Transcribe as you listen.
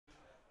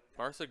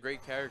Marth's a great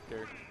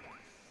character.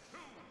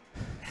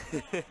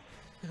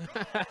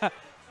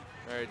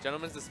 Alright,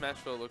 gentlemen's the Smash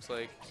Fill looks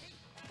like.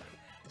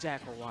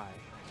 Jack or Y.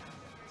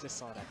 Just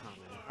saw that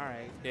comment.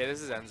 Alright. Yeah,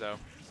 this is Enzo.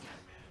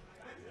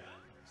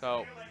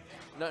 So,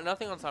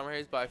 nothing on Summer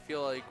Haze, but I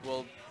feel like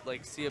we'll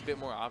like see a bit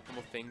more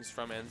optimal things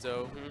from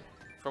Enzo,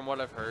 from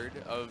what I've heard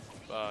of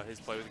his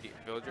play with the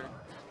Villager.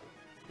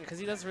 Because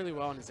he does really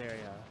well in his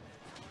area.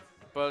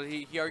 But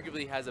he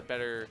arguably has a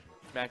better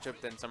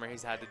matchup than Summer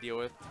Haze had to deal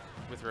with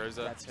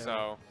Rosa. That's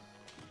so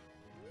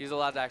he's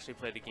allowed to actually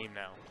play the game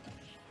now.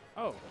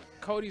 Oh,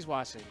 Cody's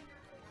watching.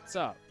 What's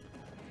up?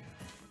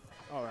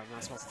 Oh, I'm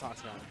not supposed to talk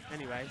to him.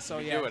 Anyway, so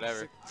you yeah. do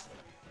whatever.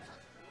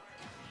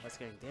 Let's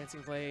get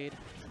Dancing Blade.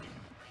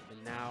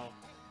 And now.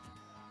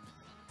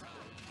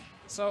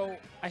 So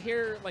I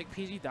hear like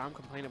PG Dom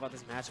complain about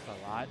this matchup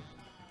a lot.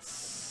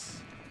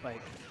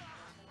 Like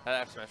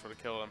that F smash would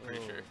have killed him, I'm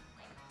pretty sure.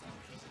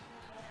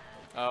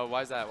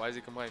 Why is that? Why does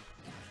he complain?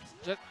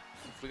 Just,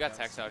 we got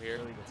Tex out here.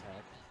 Really good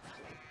tech.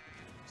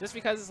 Just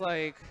because it's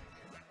like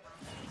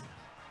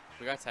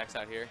we got Tex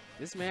out here.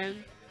 This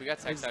man we got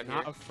Tex out here.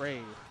 Not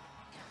afraid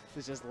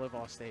to just live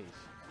off stage.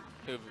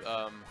 Who,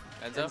 Enzo?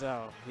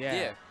 Enzo, yeah.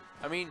 Yeah.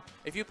 I mean,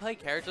 if you play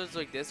characters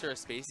like this or a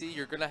Spacey,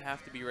 you're gonna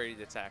have to be ready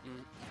to attack.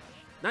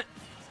 Not.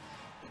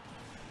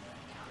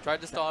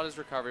 Tried to stall out his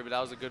recovery, but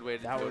that was a good way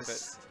to do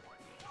it.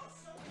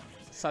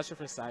 Such a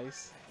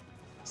precise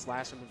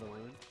slash from the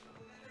balloon.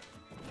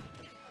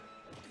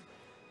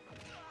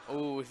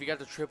 Oh, if he got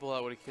the triple,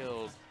 that would have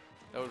killed.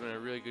 That would have been a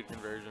really good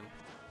conversion.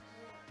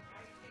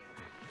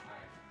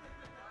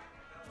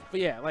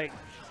 But yeah, like,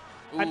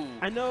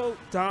 I know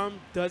Dom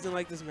doesn't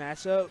like this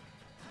matchup.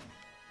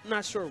 I'm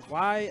not sure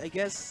why. I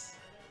guess,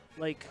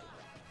 like,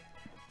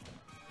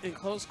 in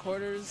close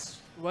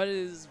quarters, what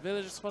is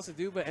Villager supposed to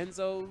do? But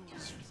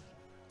Enzo's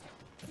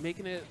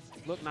making it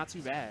look not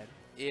too bad.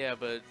 Yeah,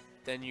 but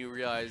then you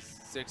realize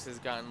Six has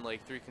gotten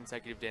like 3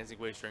 consecutive Dancing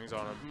Blade strings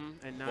on him.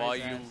 And now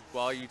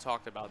while you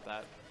talked about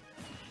that.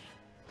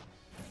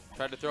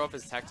 Tried to throw off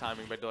his tech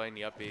timing by delaying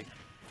the up B.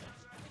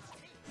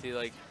 See,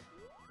 like,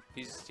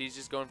 he's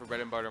just going for bread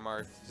and butter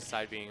Marth, just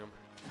side being him.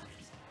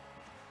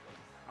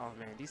 Oh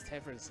man, these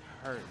Teffers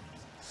hurt.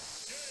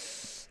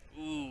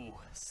 Ooh,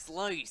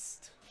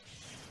 sliced.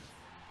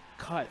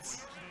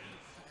 Cuts.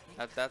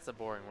 That's a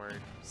boring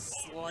word.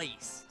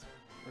 Sliced.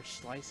 Or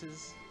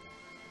slices.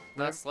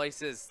 Not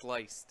slices,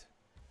 sliced.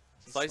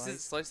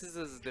 Slices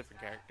is a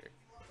different character.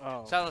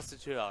 Oh. Shout out to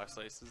 $2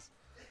 slices.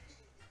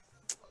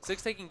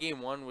 Six taking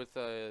game 1 with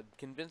a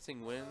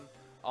convincing win.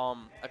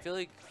 I feel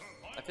like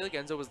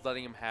Enzo was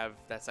letting him have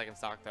that second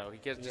stock though.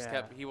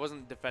 He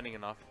wasn't defending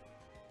enough.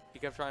 He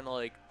kept trying to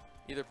like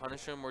either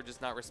punish him or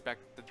just not respect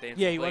the dancing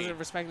blade. Yeah, he wasn't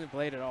respecting the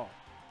blade at all.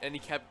 And he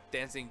kept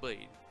dancing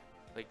blade.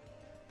 Like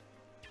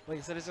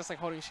I said, it's just like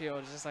holding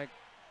shield. It's just like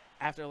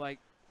after like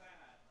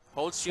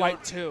hold shield.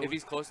 Swipe 2. If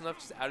he's close enough,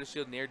 just out of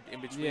shield near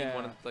in between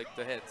one of like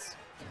the hits.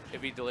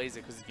 If he delays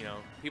it, because you know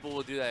people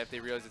will do that if they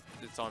realize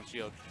it's on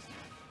shield.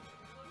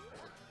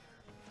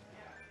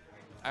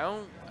 I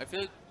don't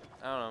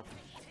know.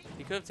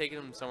 He could have taken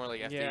him somewhere like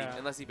FD,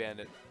 unless he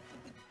banned it.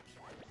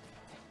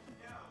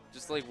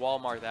 Just like wall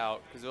Marth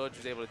out, because Village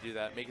was able to do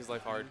that, make his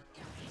life hard.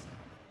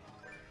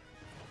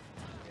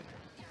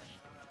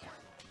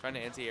 Trying to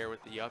anti-air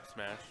with the up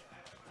smash.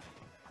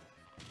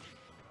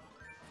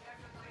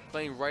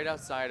 Playing right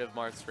outside of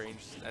Marth's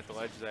range at the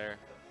ledge there.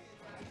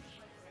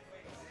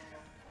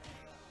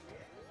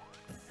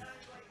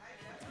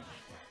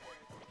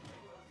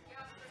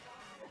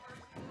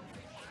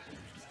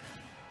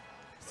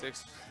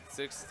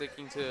 Six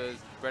sticking to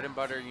bread and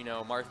butter, you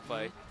know, Marth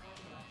play.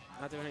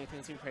 Not doing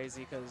anything too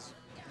crazy, because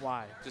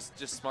why? Just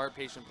smart,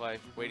 patient play,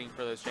 waiting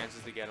for those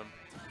chances to get him.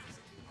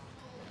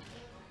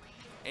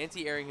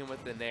 Anti-airing him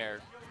with the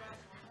nair.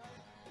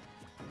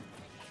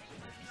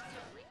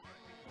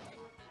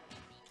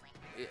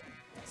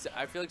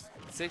 I feel like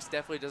Six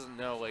definitely doesn't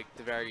know like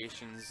the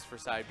variations for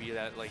side B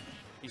that like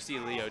you see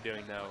Leo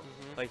doing though.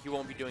 Like he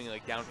won't be doing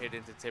like down hit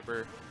into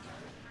tipper.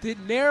 Did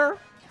nair?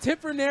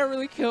 Tipper nair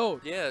really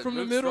killed. Yeah, from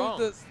the middle of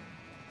the.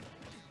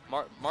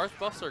 Marth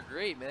buffs are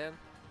great, man.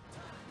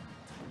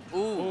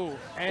 Ooh,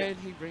 and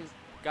he brings.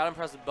 Got him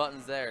pressing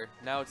buttons there.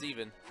 Now it's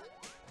even.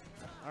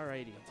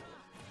 Alrighty.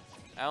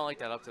 I don't like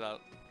that up to that.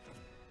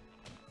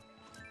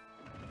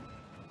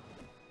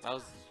 That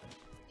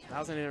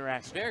was an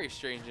interaction. Very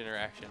strange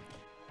interaction.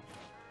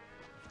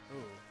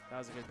 Ooh, that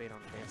was a good bait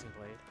on the dancing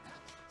blade.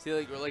 See,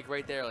 like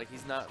right there, like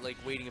he's not like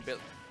waiting a bit,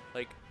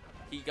 like.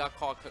 He got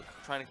caught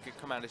trying to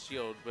come out of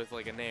shield with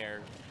like a nair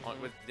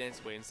with the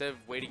dance blade instead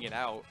of waiting it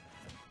out,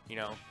 you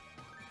know.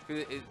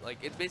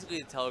 Like it's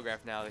basically a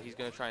telegraph now that he's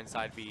gonna try and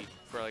side B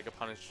for like a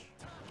punish.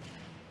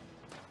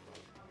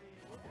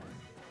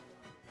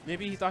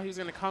 Maybe he thought he was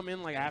gonna come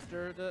in like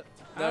after the.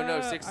 No,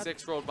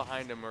 six rolled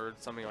behind him or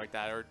something like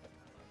that, or.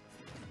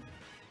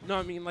 No,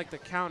 I mean like the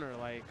counter.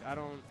 Like I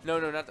don't. No,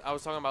 not. I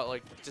was talking about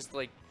like just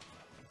like.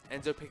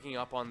 Enzo picking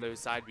up on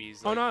those side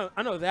Bs. Like, oh no,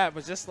 I know that,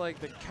 but just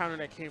like the counter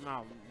that came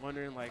out, I'm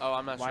wondering like. Oh,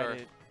 I'm not sure.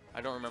 I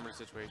don't remember the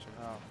situation.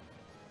 Oh.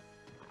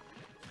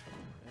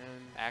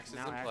 Axe is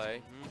in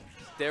play.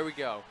 There we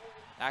go.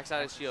 Axe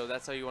out of shield.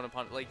 That's how you want to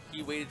punish. Like,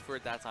 he waited for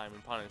it that time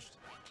and punished.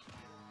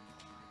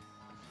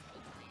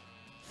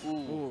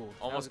 Ooh,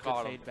 almost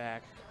caught him. Fade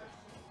back.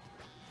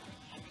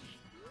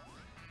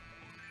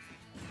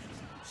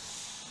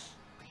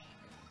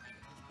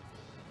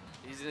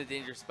 He's in a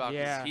dangerous spot.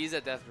 Yeah. He's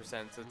at death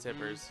percent, so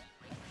tippers.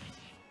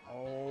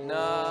 Oh.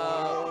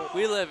 No.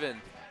 We live in.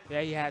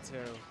 Yeah, he had to.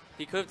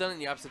 He could have done it in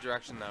the opposite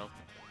direction, though.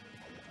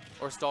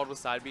 Or stalled with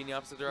side B in the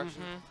opposite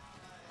direction.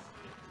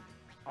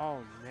 Oh,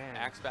 man.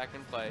 Axe back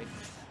in play.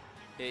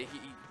 Yeah,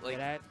 like,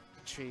 that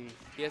tree.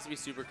 He has to be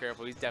super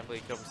careful. He's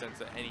definitely kill percent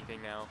to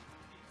anything now.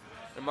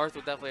 And Marth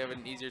will definitely have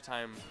an easier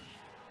time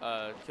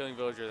killing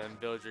Villager than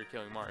Villager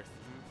killing Marth.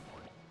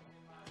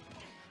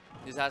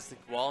 He just has to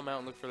wall him out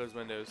and look for those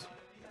windows.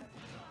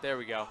 There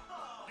we go.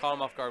 Caught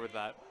him off guard with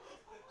that.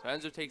 So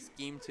Enzo takes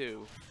game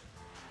 2.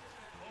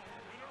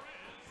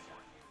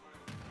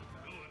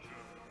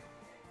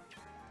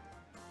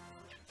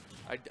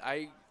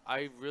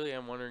 I really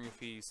am wondering if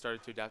he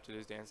started to adapt to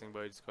his dancing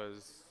blades,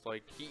 because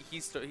like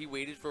he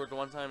waited for it the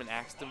one time and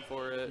asked him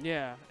for it.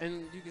 Yeah,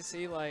 and you can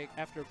see like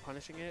after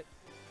punishing it,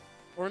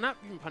 or not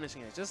even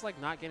punishing it, just like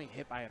not getting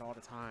hit by it all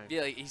the time.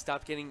 Yeah, like he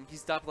stopped letting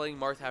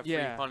Marth have free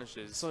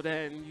punishes. So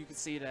then you can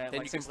see that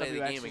then like you can play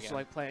the game again.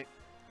 Like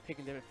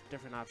picking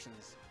different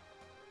options.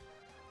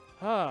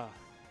 Huh.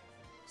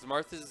 So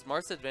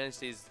Marth's advantage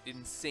stays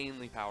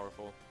insanely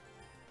powerful.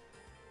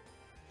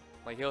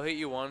 Like he'll hit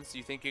you once,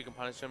 you think you can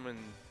punish him, and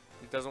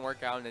it doesn't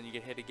work out, and then you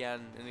get hit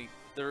again, and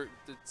the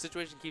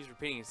situation keeps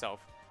repeating itself.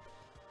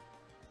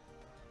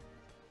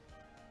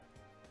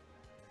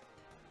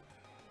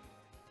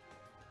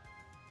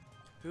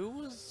 Who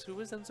was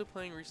Enzo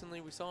playing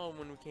recently? We saw him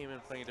when we came in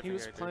playing a different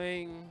character. He was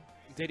playing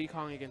Diddy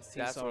Kong against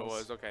T-Souls. That's what it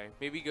was. Okay,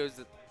 maybe he goes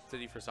to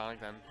Diddy for Sonic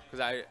then,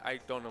 because I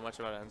don't know much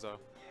about Enzo.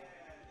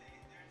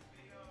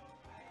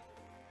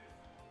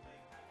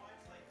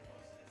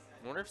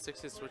 I wonder if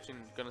 6 is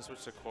gonna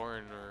switch to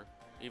Corrin, or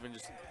even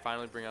just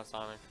finally bring out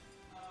Sonic.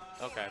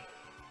 Okay.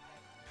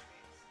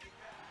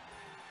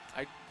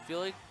 I feel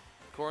like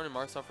Corrin and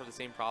Marth suffer the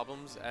same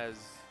problems as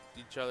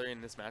each other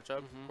in this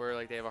matchup, where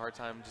like they have a hard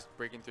time just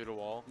breaking through the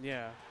wall.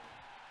 Yeah.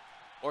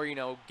 Or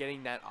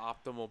getting that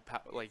optimal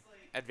like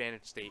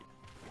advantage state.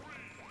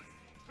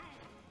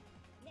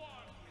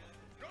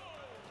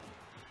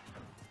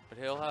 But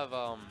he'll have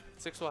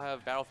 6 will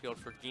have Battlefield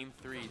for game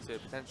 3 to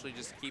potentially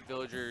just keep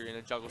Villager in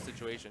a juggle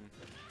situation.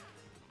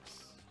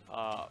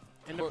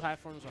 And the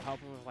platforms will help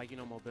him with like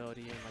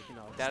mobility and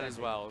like that as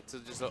well, to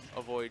just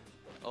avoid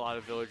a lot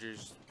of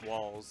Villager's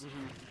walls.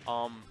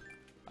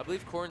 I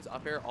believe Corrin's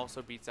up air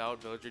also beats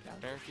out Villager down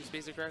air if you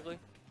space it correctly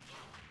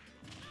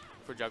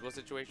for juggle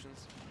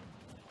situations.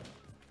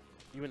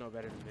 You would know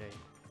better than me.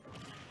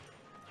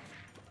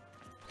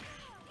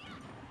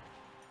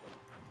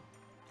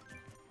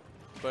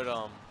 But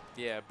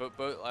yeah, but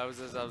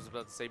as I was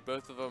about to say,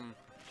 both of them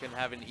can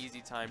have an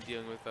easy time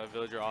dealing with a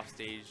Villager off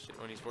stage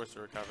when he's forced to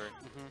recover.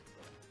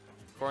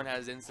 Corrin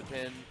has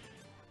Instapin.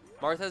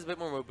 Marth has a bit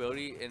more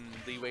mobility and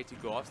leeway to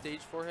go off stage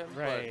for him,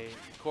 but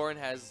Corrin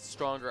has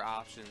stronger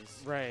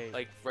options. Right.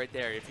 Like right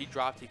there, if he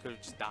dropped, he could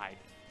have just died.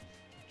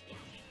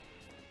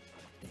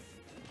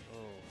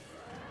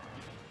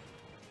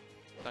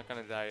 Not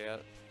gonna die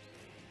yet.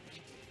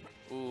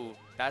 Ooh,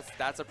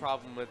 that's a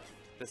problem with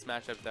this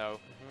matchup though.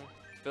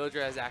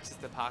 Villager has access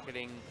to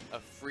pocketing a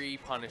free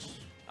punish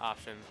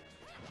option.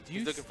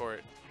 He's looking for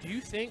it. Do you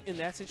think in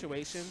that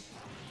situation,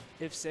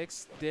 if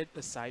 6 did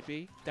the side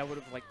B, that would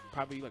have like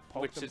probably like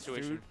poked him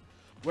through?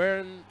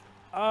 Wherein,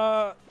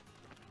 never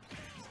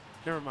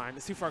mind,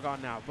 it's too far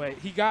gone now. But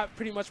he got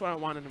pretty much what I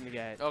wanted him to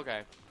get.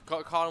 Okay,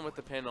 caught him with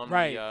the pin on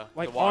like the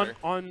water.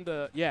 on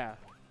the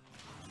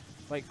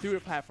like through the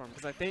platform,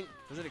 because I think,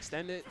 does it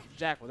extend it?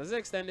 Jackal, does it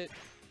extend it?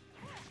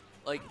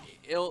 Like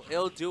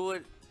it'll do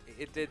what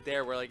it did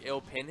there, where like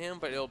it'll pin him,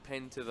 but it'll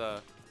pin to the,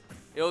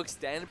 it'll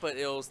extend, but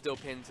it'll still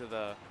pin to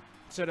the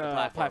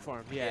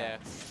platform. Yeah.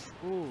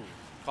 Ooh.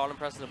 Caught him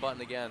pressing the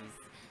button again.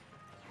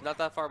 Not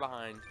that far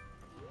behind.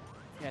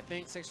 Yeah, I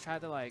think 6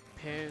 tried to like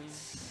pin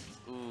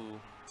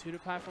to the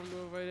platform to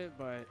avoid it,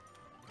 but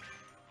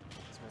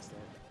it's missed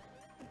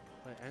it.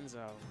 But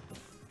Enzo.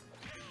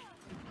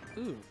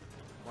 Ooh.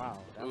 Wow.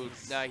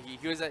 Nah,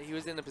 he was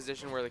in a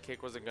position where the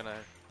kick wasn't gonna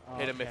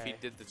hit him if he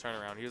did the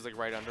turnaround. He was like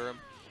right under him.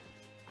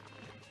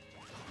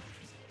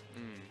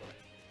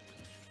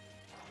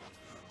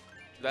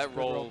 That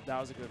roll. That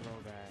was a good roll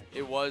back.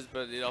 It was,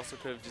 but it also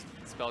could have just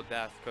spelled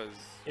death, because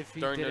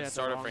during the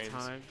starter frames.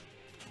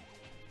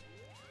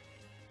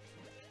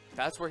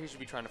 That's where he should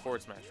be trying to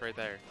forward smash, right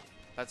there.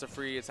 That's a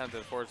free attempt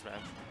at a forward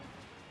smash.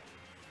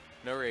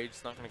 No rage,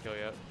 it's not gonna kill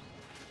yet.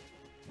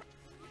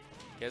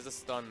 He has a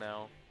stun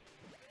now.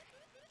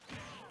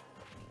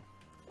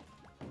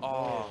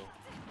 Oh,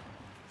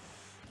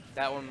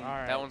 that one's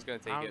gonna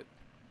take it.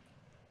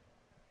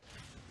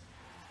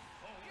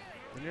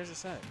 And there's a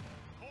set.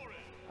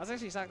 I was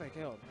actually shocked I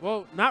killed.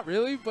 Well, not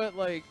really, but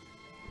like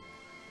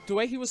the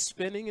way he was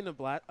spinning in the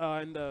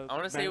magnifying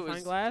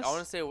glass. I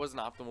want to say it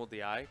wasn't optimal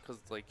DI because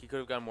like he could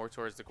have gone more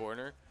towards the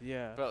corner.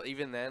 Yeah. But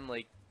even then,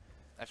 like,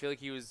 I feel like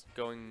he was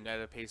going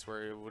at a pace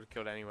where it would have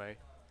killed anyway,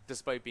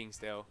 despite being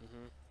stale.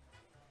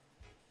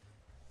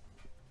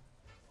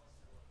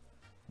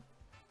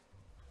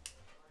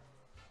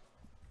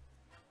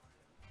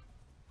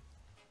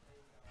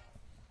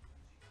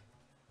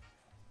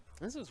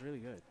 Enzo's really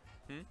good.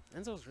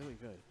 Enzo's really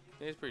good.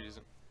 Yeah, he's pretty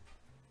decent.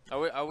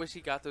 I wish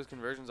he got those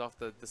conversions off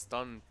the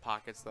stun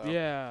pockets, though.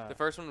 Yeah. The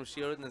first one was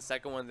shielded, and the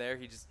second one there,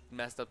 he just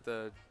messed up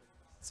the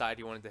side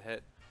he wanted to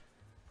hit.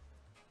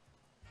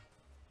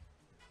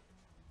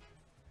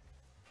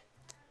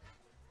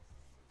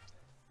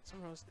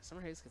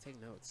 Summer Hayes can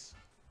take notes.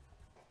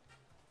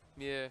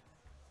 Yeah.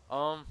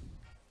 Trying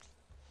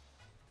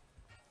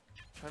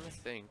to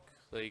think.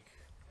 Like,